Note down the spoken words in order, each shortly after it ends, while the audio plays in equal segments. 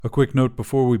A quick note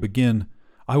before we begin.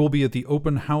 I will be at the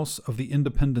open house of the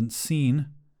independent scene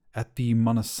at the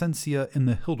Monacensia in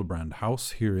the Hildebrand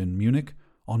House here in Munich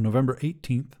on November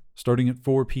 18th, starting at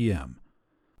 4 p.m.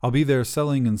 I'll be there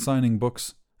selling and signing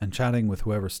books and chatting with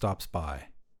whoever stops by.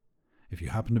 If you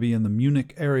happen to be in the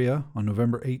Munich area on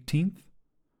November 18th,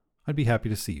 I'd be happy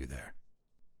to see you there.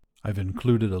 I've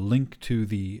included a link to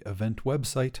the event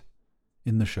website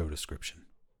in the show description.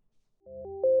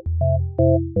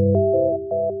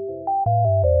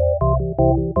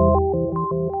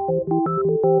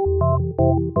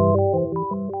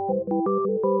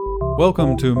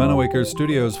 Welcome to Manawaker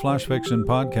Studios Flash Fiction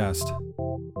Podcast.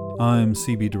 I'm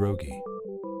CB Drogi.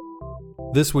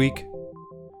 This week,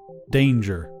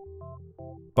 Danger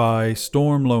by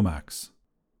Storm Lomax.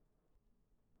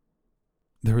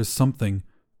 There is something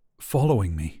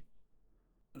following me.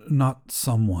 Not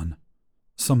someone.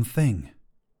 Something.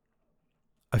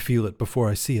 I feel it before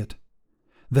I see it.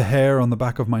 The hair on the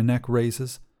back of my neck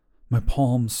raises, my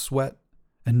palms sweat,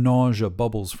 and nausea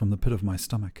bubbles from the pit of my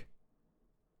stomach.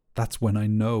 That's when I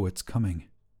know it's coming.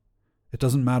 It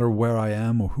doesn't matter where I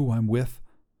am or who I'm with.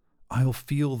 I'll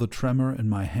feel the tremor in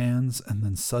my hands, and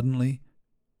then suddenly,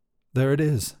 there it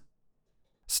is.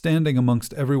 Standing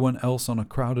amongst everyone else on a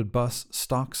crowded bus,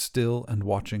 stock still and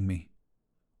watching me.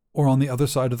 Or on the other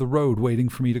side of the road waiting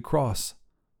for me to cross.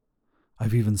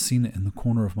 I've even seen it in the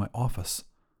corner of my office,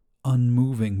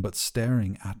 unmoving but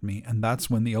staring at me, and that's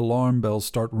when the alarm bells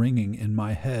start ringing in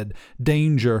my head.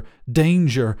 Danger!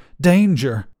 Danger!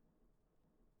 Danger!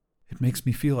 It makes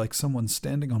me feel like someone's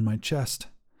standing on my chest,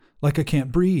 like I can't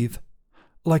breathe,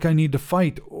 like I need to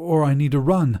fight or I need to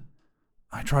run.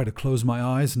 I try to close my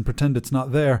eyes and pretend it's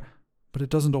not there, but it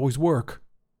doesn't always work.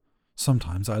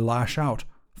 Sometimes I lash out,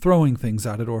 throwing things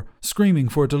at it or screaming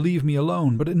for it to leave me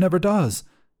alone, but it never does.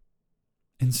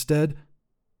 Instead,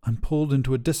 I'm pulled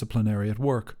into a disciplinary at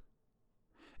work.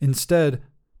 Instead,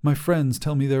 my friends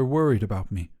tell me they're worried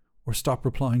about me or stop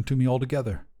replying to me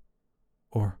altogether.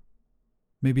 Or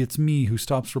maybe it's me who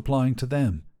stops replying to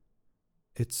them.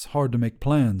 It's hard to make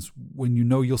plans when you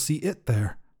know you'll see it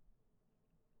there.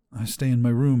 I stay in my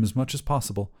room as much as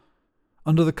possible,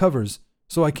 under the covers,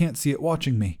 so I can't see it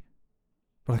watching me.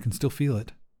 But I can still feel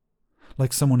it.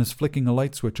 Like someone is flicking a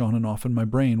light switch on and off in my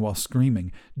brain while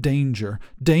screaming, "Danger!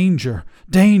 Danger!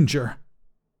 Danger!"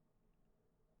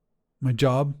 My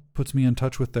job puts me in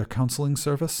touch with their counseling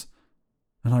service,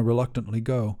 and I reluctantly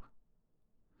go.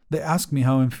 They ask me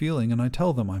how I'm feeling, and I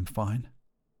tell them I'm fine.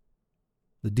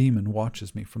 The demon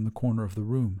watches me from the corner of the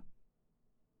room.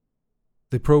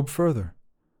 They probe further,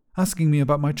 asking me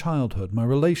about my childhood, my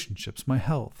relationships, my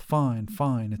health. Fine,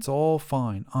 it's all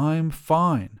fine. I'm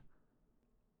fine.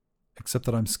 Except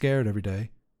that I'm scared every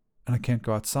day, and I can't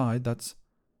go outside. That's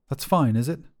fine, is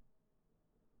it?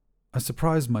 I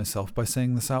surprise myself by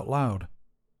saying this out loud,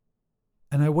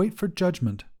 and I wait for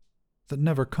judgment that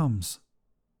never comes.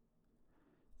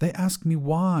 They ask me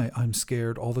why I'm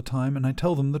scared all the time, and I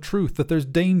tell them the truth, that there's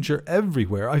danger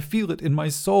everywhere. I feel it in my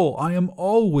soul. I am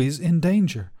always in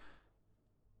danger.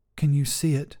 Can you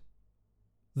see it?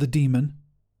 The demon?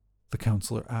 The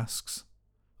counselor asks.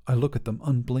 I look at them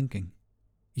unblinking.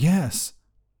 Yes.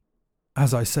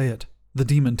 As I say it, the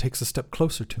demon takes a step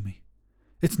closer to me.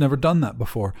 It's never done that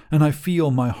before, and I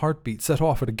feel my heartbeat set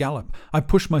off at a gallop. I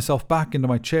push myself back into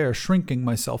my chair, shrinking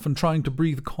myself and trying to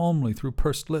breathe calmly through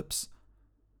pursed lips.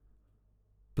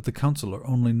 But the counselor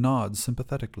only nods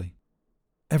sympathetically.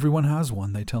 Everyone has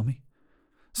one, they tell me.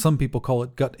 Some people call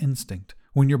it gut instinct,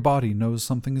 when your body knows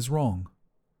something is wrong.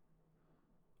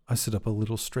 I sit up a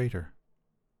little straighter.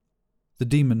 The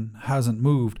demon hasn't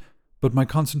moved, but my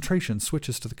concentration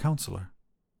switches to the counselor.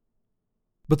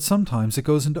 But sometimes it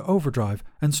goes into overdrive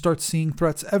and starts seeing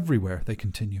threats everywhere, they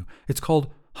continue. It's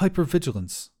called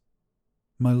hypervigilance.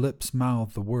 My lips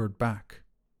mouth the word back.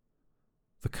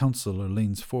 The counselor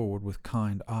leans forward with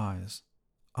kind eyes.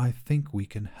 I think we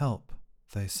can help,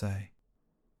 they say.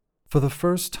 For the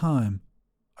first time,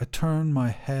 I turn my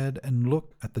head and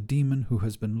look at the demon who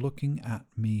has been looking at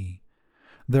me.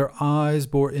 Their eyes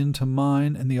bore into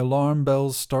mine, and the alarm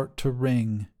bells start to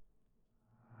ring.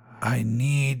 I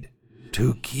need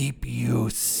to keep you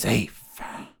safe,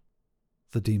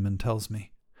 the demon tells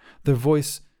me. Their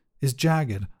voice is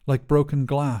jagged, like broken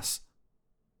glass.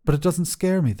 But it doesn't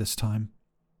scare me this time.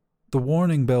 The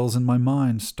warning bells in my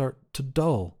mind start to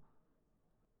dull.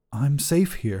 I'm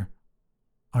safe here,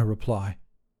 I reply.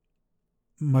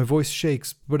 My voice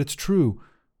shakes, but it's true.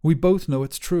 We both know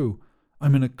it's true.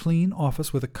 I'm in a clean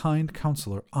office with a kind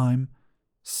counselor. I'm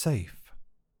safe.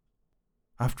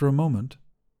 After a moment,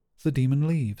 the demon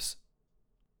leaves.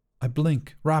 I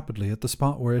blink rapidly at the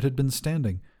spot where it had been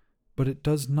standing, but it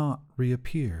does not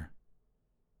reappear.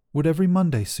 Would every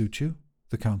Monday suit you?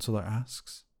 The counselor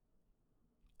asks.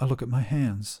 I look at my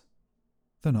hands.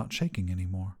 They're not shaking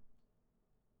anymore.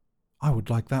 I would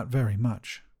like that very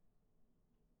much.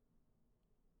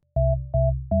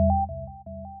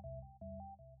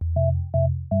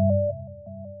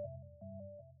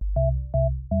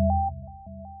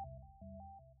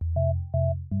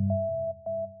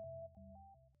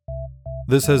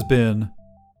 This has been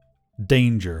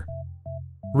Danger,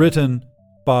 written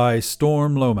by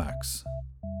Storm Lomax.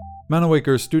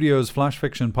 Manawaker Studios Flash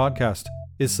Fiction Podcast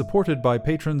is supported by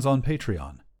patrons on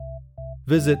Patreon.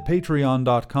 Visit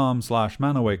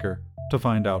patreon.com/manawaker to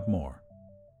find out more.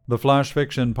 The Flash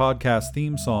Fiction Podcast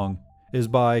theme song is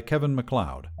by Kevin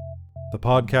MacLeod. The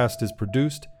podcast is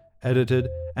produced, edited,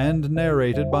 and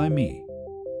narrated by me,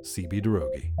 C.B.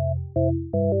 Derogi.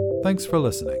 Thanks for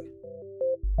listening.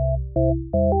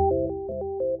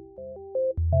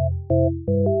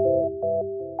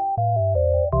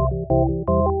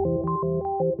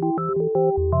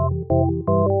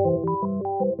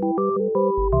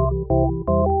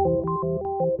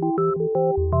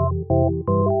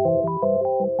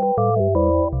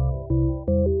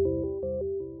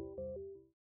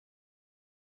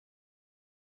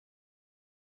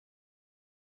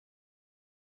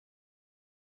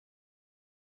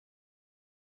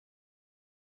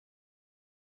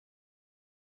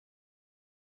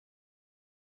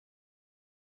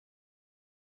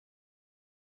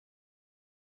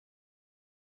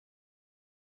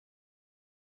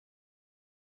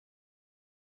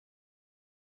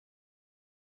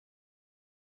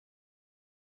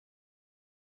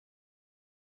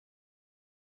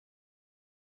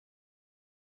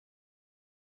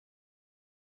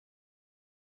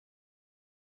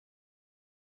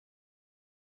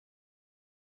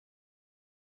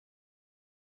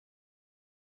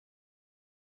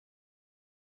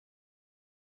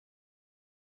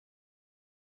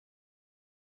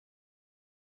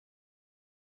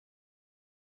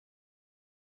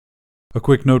 A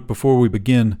quick note before we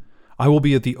begin. I will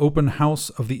be at the open house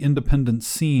of the independent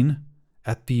scene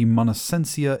at the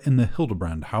Monacensia in the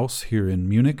Hildebrand House here in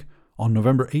Munich on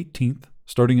November 18th,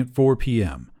 starting at 4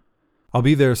 p.m. I'll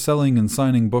be there selling and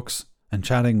signing books and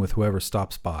chatting with whoever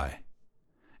stops by.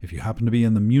 If you happen to be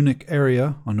in the Munich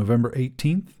area on November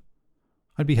 18th,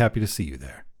 I'd be happy to see you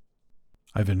there.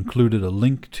 I've included a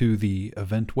link to the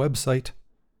event website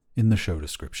in the show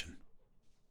description.